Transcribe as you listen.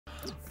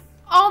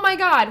Oh my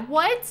god,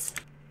 what?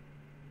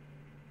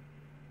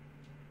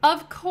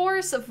 Of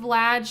course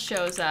Vlad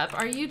shows up.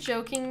 Are you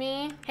joking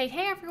me? Hey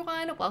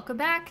everyone, welcome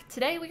back.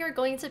 Today we are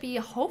going to be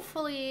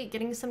hopefully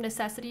getting some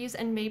necessities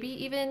and maybe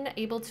even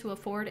able to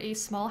afford a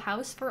small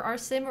house for our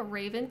sim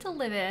Raven to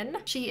live in.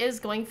 She is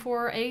going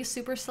for a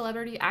super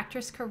celebrity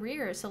actress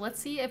career, so let's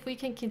see if we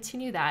can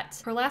continue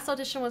that. Her last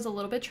audition was a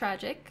little bit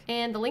tragic,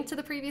 and the link to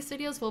the previous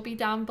videos will be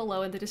down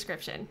below in the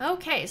description.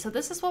 Okay, so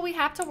this is what we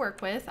have to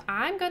work with.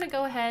 I'm gonna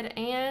go ahead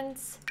and...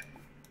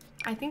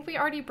 I think we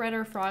already bred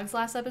our frogs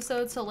last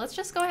episode, so let's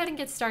just go ahead and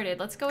get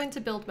started. Let's go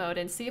into build mode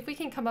and see if we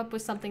can come up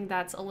with something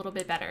that's a little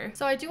bit better.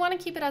 So I do want to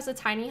keep it as a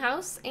tiny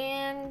house,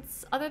 and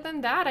other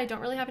than that, I don't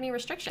really have any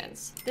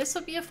restrictions. This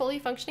would be a fully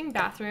functioning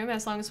bathroom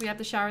as long as we have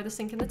the shower, the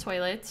sink, and the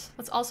toilet.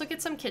 Let's also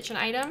get some kitchen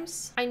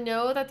items. I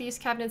know that these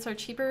cabinets are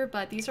cheaper,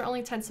 but these are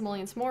only 10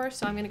 simoleons more,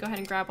 so I'm gonna go ahead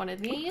and grab one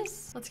of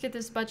these. Let's get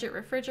this budget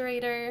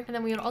refrigerator, and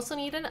then we would also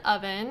need an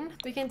oven.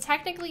 We can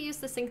technically use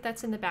the sink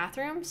that's in the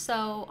bathroom,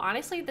 so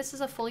honestly, this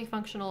is a fully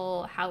functional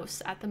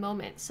house at the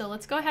moment. So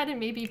let's go ahead and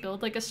maybe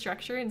build like a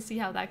structure and see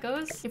how that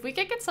goes. If we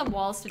could get some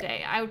walls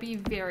today, I would be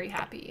very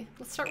happy.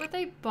 Let's start with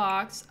a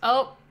box.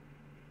 Oh,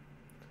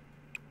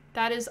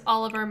 that is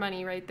all of our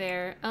money right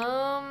there.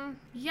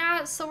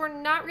 Yeah, so we're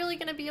not really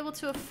gonna be able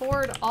to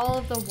afford all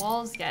of the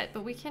walls yet,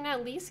 but we can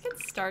at least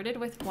get started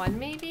with one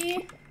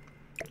maybe.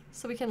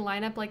 So we can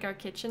line up like our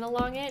kitchen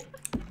along it.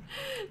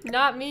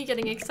 Not me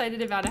getting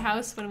excited about a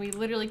house when we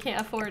literally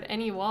can't afford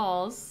any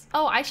walls.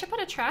 Oh, I should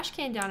put a trash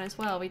can down as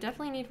well. We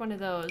definitely need one of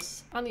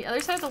those. On the other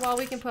side of the wall,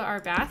 we can put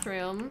our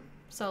bathroom.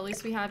 So at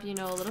least we have, you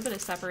know, a little bit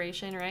of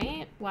separation,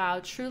 right?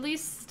 Wow, truly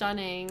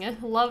stunning.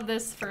 Love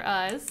this for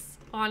us.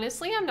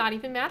 Honestly, I'm not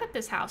even mad at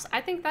this house.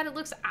 I think that it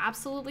looks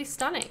absolutely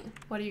stunning.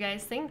 What do you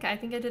guys think? I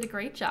think I did a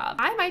great job.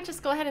 I might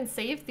just go ahead and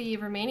save the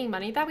remaining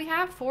money that we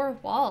have for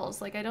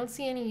walls. Like, I don't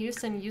see any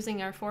use in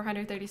using our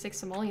 436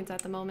 simoleons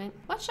at the moment.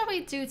 What shall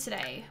we do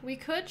today? We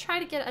could try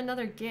to get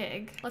another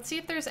gig. Let's see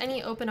if there's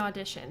any open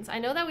auditions. I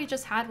know that we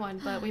just had one,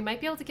 but we might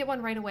be able to get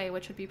one right away,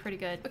 which would be pretty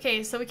good.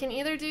 Okay, so we can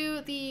either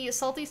do the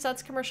Salty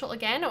Suds commercial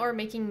again or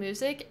making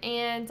music.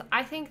 And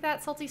I think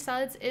that Salty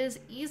Suds is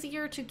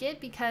easier to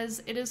get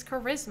because it is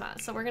charisma.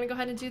 So we're gonna go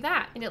ahead and do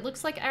that. And it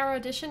looks like our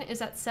audition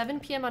is at 7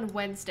 p.m. on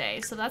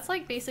Wednesday. So that's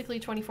like basically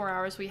 24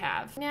 hours we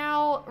have.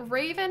 Now,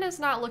 Raven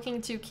is not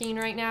looking too keen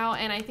right now,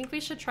 and I think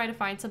we should try to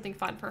find something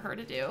fun for her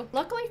to do.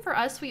 Luckily for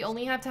us, we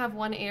only have to have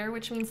one heir,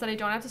 which means that I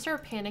don't have to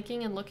start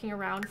panicking and looking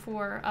around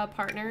for a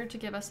partner to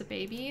give us a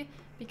baby.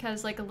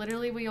 Because like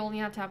literally we only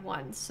have to have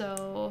one,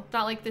 so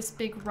not like this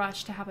big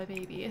rush to have a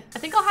baby. I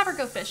think I'll have her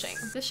go fishing.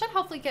 This should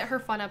hopefully get her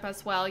fun up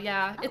as well.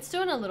 Yeah, it's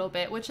doing a little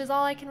bit, which is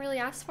all I can really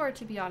ask for,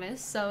 to be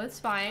honest, so it's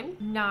fine.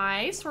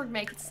 Nice, we're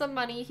making some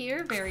money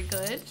here, very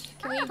good.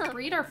 Can we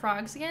breed our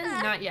frogs again?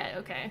 Not yet,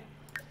 okay.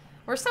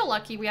 We're so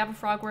lucky we have a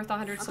frog worth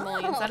 100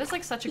 simoleons. That is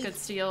like such a good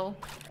steal.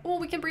 Oh,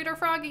 we can breed our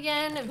frog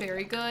again.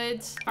 Very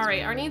good. All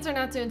right, our needs are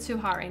not doing too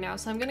hot right now,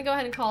 so I'm gonna go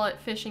ahead and call it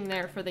fishing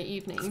there for the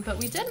evening. But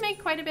we did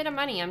make quite a bit of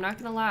money, I'm not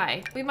gonna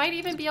lie. We might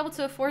even be able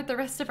to afford the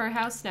rest of our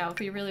house now if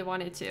we really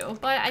wanted to.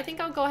 But I think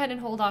I'll go ahead and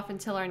hold off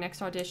until our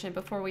next audition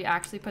before we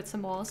actually put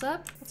some walls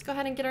up. Let's go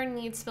ahead and get our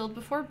needs filled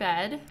before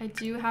bed. I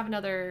do have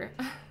another...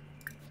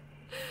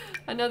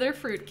 another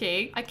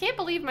fruitcake. I can't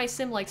believe my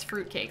sim likes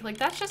fruitcake. Like,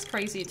 that's just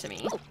crazy to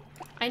me.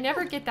 I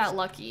never get that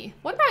lucky.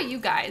 What about you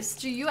guys?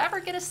 Do you ever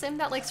get a sim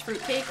that likes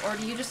fruitcake, or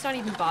do you just not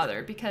even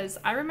bother? Because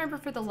I remember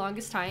for the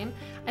longest time,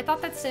 I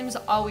thought that sims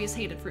always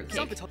hated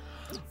fruitcake.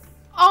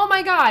 Oh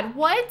my god,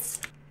 what?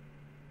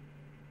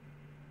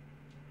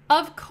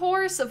 Of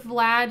course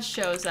Vlad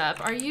shows up.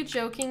 Are you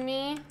joking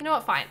me? You know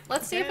what, fine.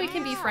 Let's see if we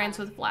can be friends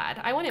with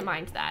Vlad. I wouldn't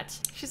mind that.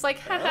 She's like,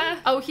 haha.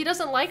 Oh, he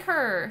doesn't like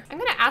her. I'm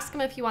gonna ask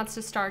him if he wants to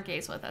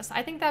stargaze with us.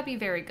 I think that'd be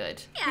very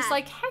good. Yeah. He's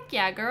like, heck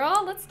yeah,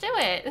 girl, let's do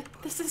it.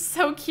 This is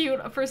so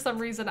cute for some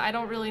reason. I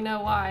don't really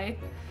know why.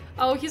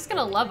 Oh, he's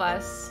gonna love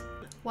us.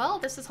 Well,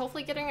 this is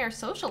hopefully getting our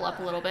social up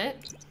a little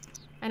bit.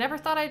 I never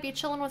thought I'd be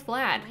chilling with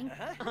Vlad.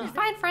 We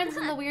find friends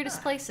in the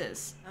weirdest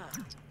places.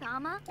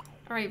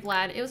 All right,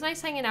 Vlad, it was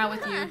nice hanging out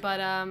with you,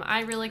 but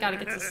I really gotta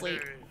get to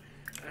sleep.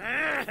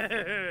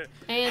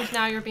 And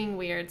now you're being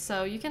weird,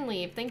 so you can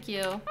leave. Thank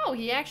you. Oh,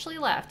 he actually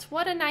left.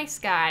 What a nice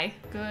guy.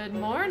 Good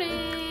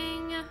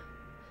morning.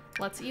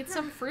 Let's eat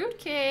some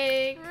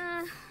fruitcake.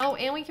 Oh,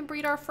 and we can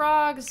breed our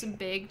frogs.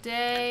 Big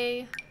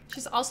day.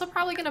 She's also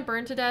probably gonna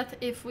burn to death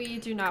if we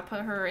do not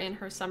put her in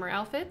her summer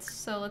outfits.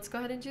 So let's go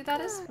ahead and do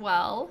that as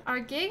well. Our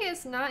gig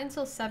is not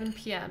until 7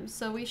 p.m.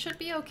 So we should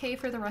be okay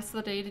for the rest of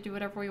the day to do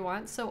whatever we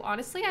want. So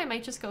honestly, I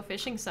might just go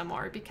fishing some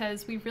more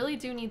because we really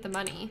do need the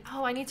money.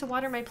 Oh, I need to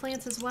water my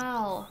plants as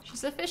well.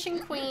 She's a fishing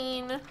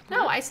queen.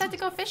 No, I said to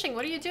go fishing.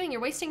 What are you doing?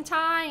 You're wasting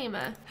time.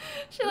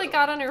 She like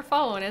got on her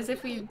phone as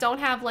if we don't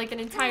have like an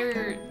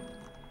entire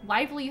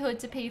livelihood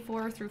to pay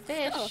for through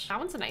fish. That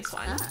one's a nice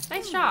one.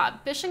 Nice job.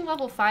 Fishing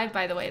level 5,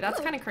 by the way. That's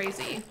kind of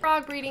crazy.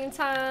 Frog breeding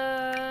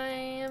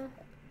time.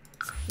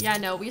 Yeah,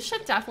 no, we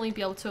should definitely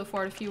be able to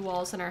afford a few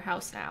walls in our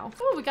house now.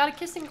 Oh, we got a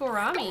kissing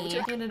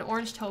gourami and an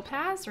orange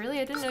topaz. Really?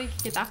 I didn't know you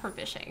could get that from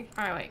fishing.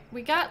 All right, wait.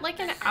 We got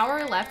like an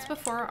hour left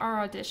before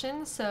our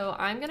audition, so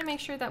I'm gonna make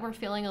sure that we're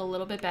feeling a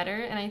little bit better,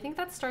 and I think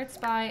that starts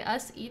by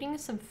us eating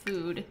some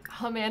food.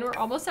 Oh man, we're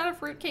almost out of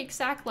fruitcake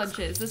sack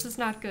lunches. This is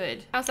not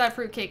good. How's that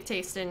fruitcake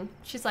tasting?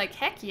 She's like,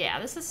 heck yeah,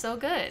 this is so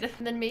good.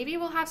 And then maybe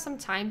we'll have some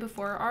time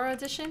before our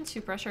audition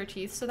to brush our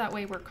teeth so that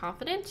way we're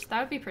confident. That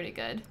would be pretty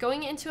good.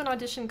 Going into an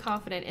audition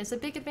confident is a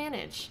big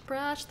advantage.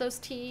 Brush those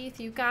teeth,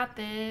 you got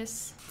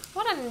this.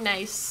 What a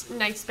nice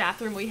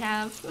bathroom we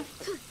have.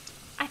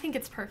 I think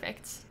it's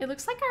perfect. It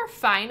looks like our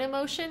fine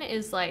emotion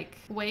is like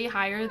way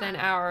higher than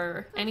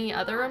our any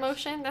other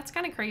emotion. That's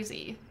kind of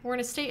crazy. We're in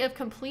a state of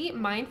complete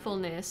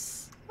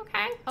mindfulness.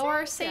 Okay. Oh,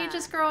 our sage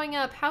is growing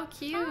up. How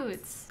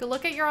cute. Go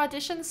look at your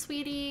audition,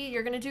 sweetie.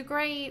 You're gonna do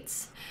great.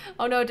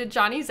 Oh no, did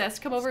Johnny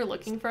Zest come over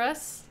looking for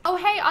us? Oh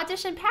hey,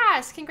 audition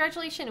passed.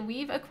 Congratulations.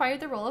 We've acquired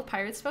the role of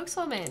pirate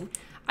spokeswoman.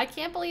 I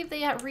can't believe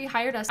they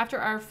rehired us after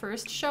our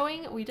first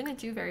showing. We didn't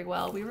do very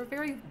well. We were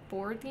very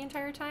bored the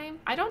entire time.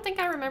 I don't think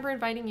I remember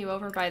inviting you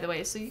over, by the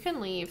way, so you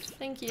can leave.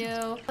 Thank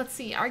you. Let's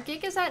see, our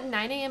gig is at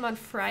 9 a.m. on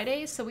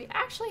Friday, so we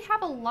actually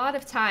have a lot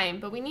of time,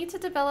 but we need to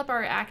develop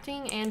our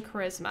acting and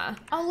charisma.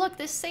 Oh look,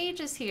 this sage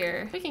is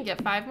here. We can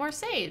get 5 more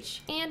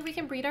sage, and we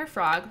can breed our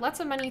frog. Lots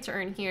of money to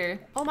earn here.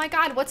 Oh my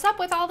god, what's up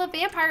with all the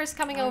vampires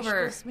coming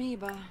over?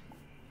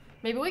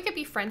 Maybe we could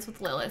be friends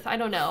with Lilith. I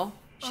don't know.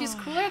 She's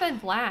cooler than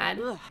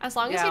Vlad. As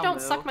long as you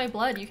don't suck my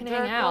blood, you can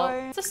hang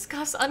out.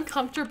 Discuss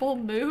uncomfortable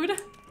mood.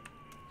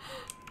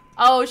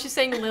 Oh, she's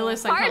saying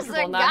Lilith's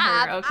uncomfortable,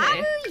 not her. Okay.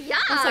 I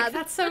was like,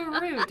 that's so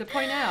rude to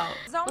point out.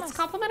 Let's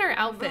compliment our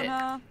outfit.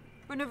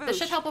 This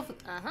should help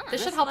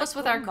us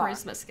with our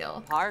charisma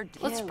skill.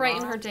 Let's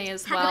brighten her day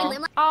as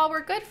well. Oh,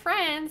 we're good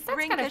friends.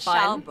 That's kind of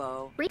fun.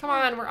 Come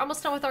on, we're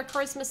almost done with our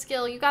charisma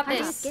skill. You got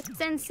this.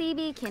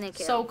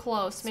 So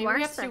close. Maybe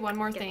we have to do one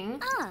more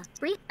thing.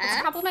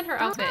 Let's compliment her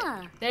outfit.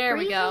 There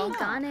we go.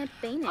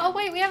 Oh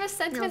wait, we have a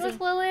sentiment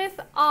with Lilith.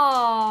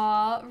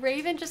 Aw,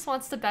 Raven just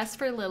wants the best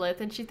for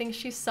Lilith and she thinks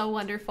she's so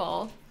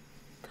wonderful.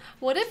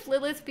 What if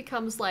Lilith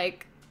becomes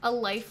like a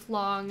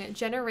lifelong,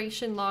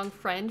 generation-long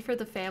friend for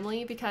the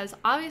family, because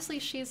obviously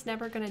she's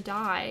never gonna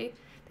die.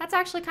 That's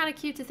actually kind of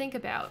cute to think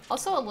about.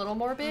 Also a little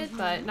morbid,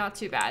 but not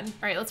too bad. All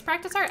right, let's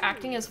practice our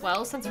acting as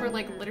well, since we're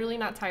like literally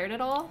not tired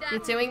at all. You're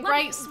doing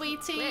great,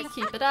 sweetie.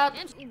 Keep it up.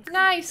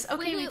 Nice.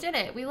 Okay, we did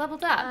it. We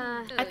leveled up.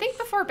 I think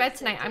before bed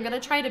tonight, I'm gonna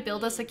try to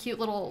build us a cute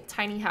little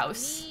tiny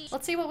house.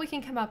 Let's see what we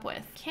can come up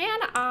with. Can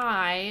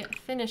I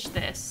finish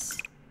this?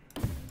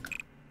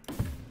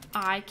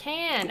 I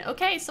can.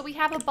 Okay, so we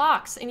have a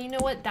box, and you know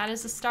what? That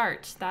is a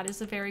start. That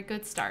is a very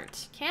good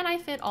start. Can I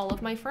fit all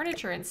of my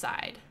furniture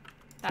inside?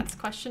 That's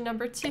question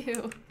number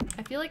 2.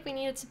 I feel like we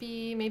need it to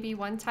be maybe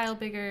 1 tile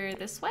bigger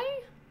this way.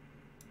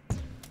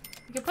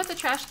 We can put the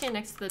trash can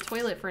next to the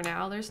toilet for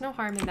now. There's no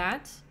harm in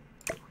that.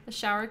 The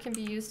shower can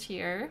be used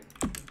here.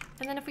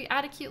 And then if we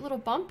add a cute little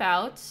bump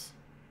out...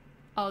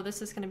 Oh,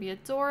 this is gonna be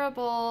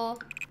adorable.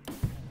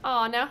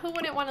 Oh, now who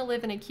wouldn't want to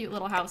live in a cute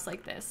little house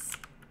like this?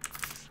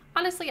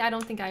 Honestly, I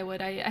don't think I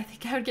would. I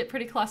think I would get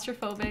pretty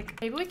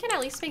claustrophobic. Maybe we can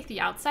at least make the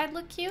outside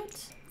look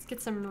cute. Let's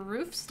get some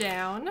roofs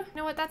down. You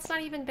know what? That's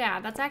not even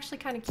bad. That's actually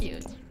kind of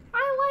cute.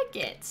 I like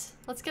it.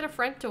 Let's get a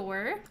front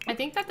door. I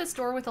think that this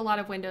door with a lot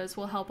of windows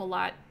will help a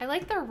lot. I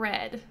like the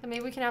red. And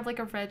maybe we can have like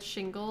a red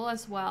shingle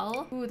as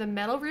well. Ooh, the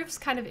metal roof's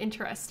kind of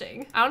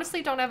interesting. I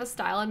honestly don't have a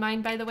style in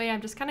mind, by the way.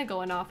 I'm just kind of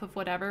going off of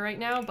whatever right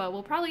now, but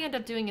we'll probably end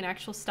up doing an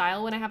actual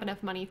style when I have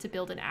enough money to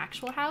build an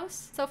actual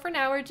house. So for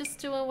now, we're just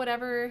doing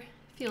whatever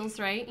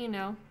feels right, you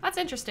know. That's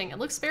interesting. It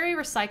looks very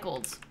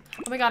recycled.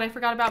 Oh my god, I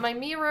forgot about my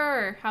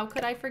mirror. How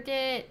could I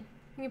forget?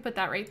 You can put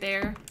that right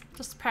there.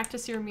 Just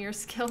practice your mirror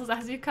skills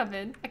as you come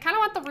in. I kind of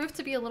want the roof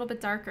to be a little bit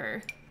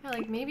darker. Yeah,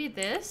 like maybe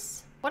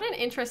this? What an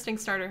interesting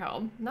starter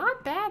home.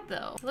 Not bad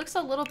though. It looks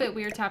a little bit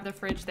weird to have the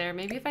fridge there.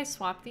 Maybe if I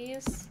swap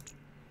these?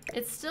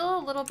 It's still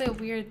a little bit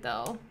weird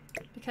though,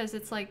 because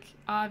it's like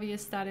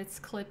obvious that it's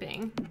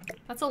clipping.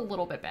 That's a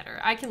little bit better.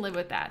 I can live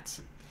with that.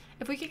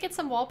 If we could get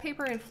some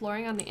wallpaper and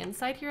flooring on the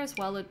inside here as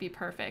well, it'd be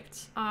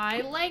perfect.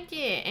 I like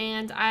it,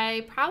 and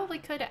I probably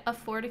could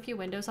afford a few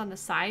windows on the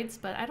sides,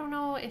 but I don't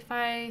know if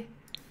I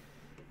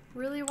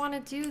really want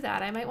to do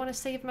that. I might want to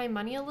save my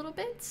money a little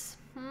bit.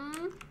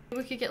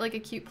 We could get like a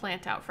cute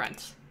plant out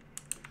front.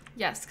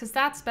 Yes, because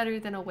that's better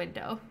than a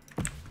window.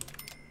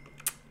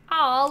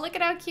 Oh, look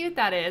at how cute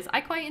that is.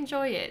 I quite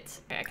enjoy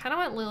it. Okay, I kind of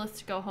want Lilith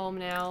to go home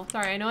now.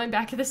 Sorry, I know I'm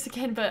back at this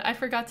again, but I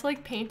forgot to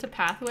like paint a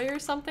pathway or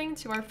something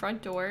to our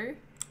front door.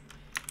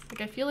 Like,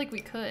 I feel like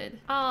we could.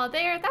 Oh,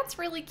 there, that's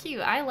really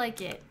cute. I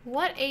like it.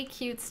 What a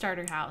cute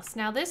starter house.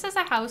 Now, this is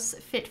a house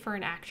fit for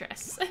an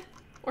actress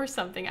or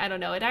something. I don't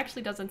know. It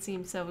actually doesn't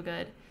seem so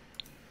good.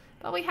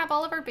 But we have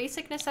all of our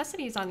basic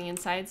necessities on the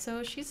inside,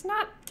 so she's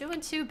not doing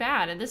too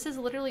bad. And this is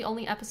literally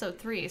only episode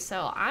 3,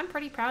 so I'm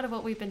pretty proud of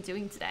what we've been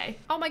doing today.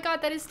 Oh my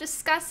god, that is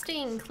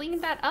disgusting.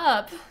 Clean that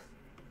up.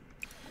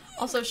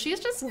 Also, she's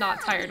just not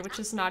tired, which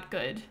is not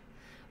good.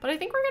 But I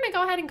think we're gonna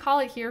go ahead and call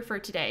it here for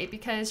today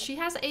because she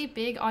has a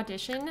big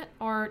audition,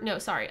 or no,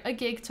 sorry, a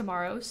gig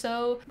tomorrow.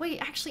 So wait,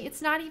 actually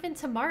it's not even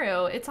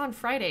tomorrow, it's on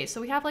Friday.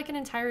 So we have like an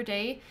entire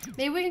day.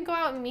 Maybe we can go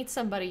out and meet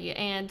somebody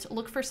and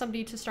look for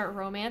somebody to start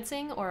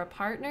romancing or a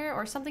partner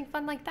or something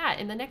fun like that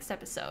in the next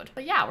episode.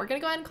 But yeah, we're gonna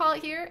go ahead and call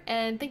it here.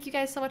 And thank you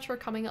guys so much for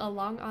coming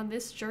along on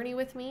this journey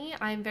with me.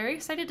 I'm very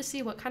excited to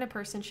see what kind of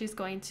person she's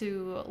going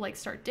to like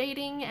start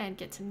dating and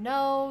get to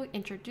know,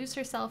 introduce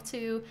herself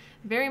to.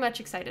 Very much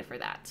excited for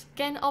that.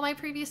 Again, all my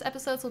previous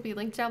episodes will be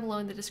linked down below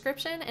in the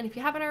description. And if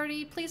you haven't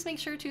already, please make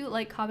sure to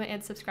like, comment,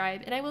 and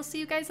subscribe. And I will see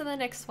you guys in the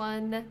next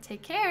one.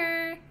 Take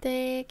care.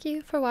 Thank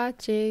you for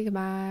watching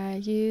my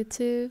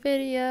YouTube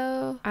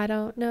video. I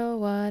don't know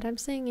what I'm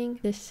singing.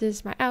 This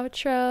is my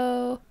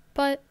outro.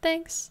 But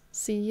thanks.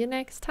 See you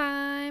next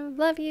time.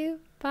 Love you.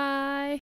 Bye.